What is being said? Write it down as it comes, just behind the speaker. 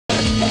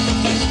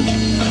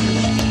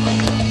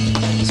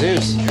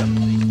Zeus.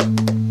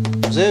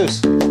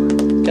 Zeus.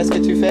 Qu'est-ce que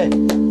tu fais?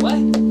 What?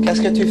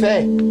 Qu'est-ce que tu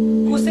fais?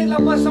 Pousser la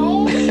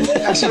poisson?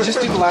 Actually, just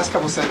do the last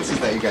couple sentences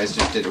that you guys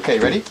just did. Okay,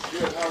 ready?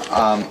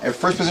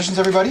 First positions,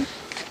 everybody.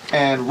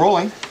 And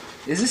rolling.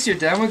 Is this your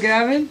demo,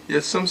 Gavin?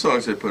 Yes, some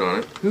songs I put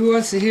on it. Who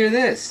wants to hear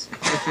this?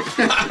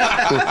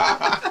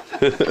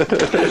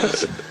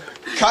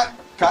 Cut.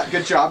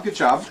 Good job.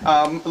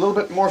 A little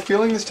bit more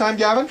feeling this time,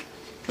 Gavin.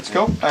 Let's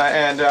go.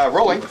 And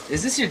rolling.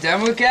 Is this your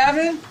demo,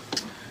 Gavin?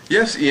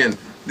 Yes, Ian.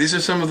 These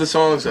are some of the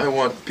songs I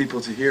want people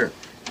to hear.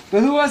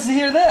 But who wants to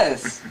hear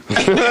this?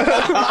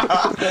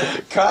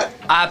 Cut.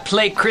 I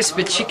play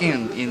crispy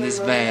chicken in this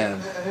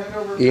band.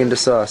 Ian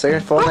DeSaw. Say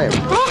your full name.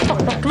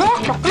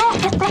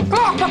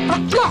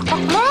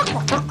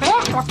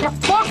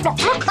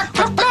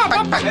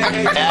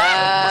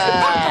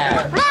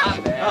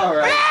 All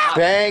right.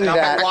 Bang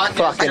that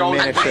fucking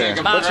miniature.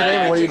 What's your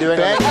name? What are you doing?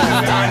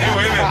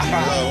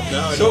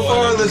 So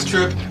far on this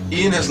trip,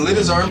 Ian has lit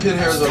his armpit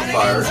hairs on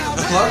fire,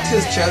 plucked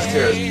his chest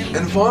hairs,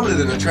 and vomited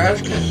in a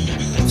trash can.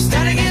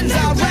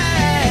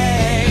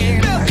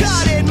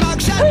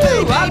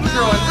 Woo, I'm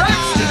throwing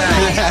rocks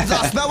tonight.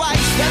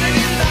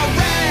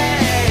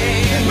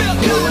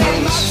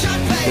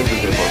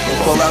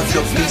 Pull out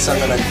your piece, I'm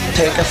gonna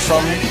take it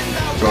from you.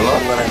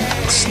 I'm gonna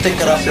stick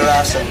it up your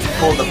ass and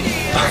pull the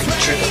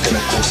trigger.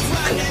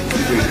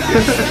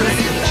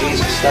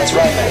 Jesus, that's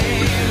right, man.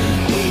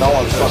 No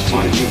one fucks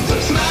with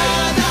Jesus.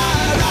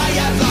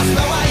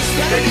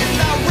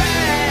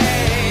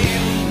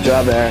 Good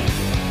job, Aaron.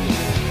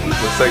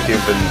 Looks like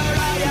you've been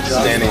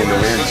standing in the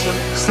wind.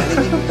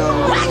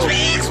 Watch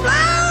me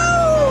explode!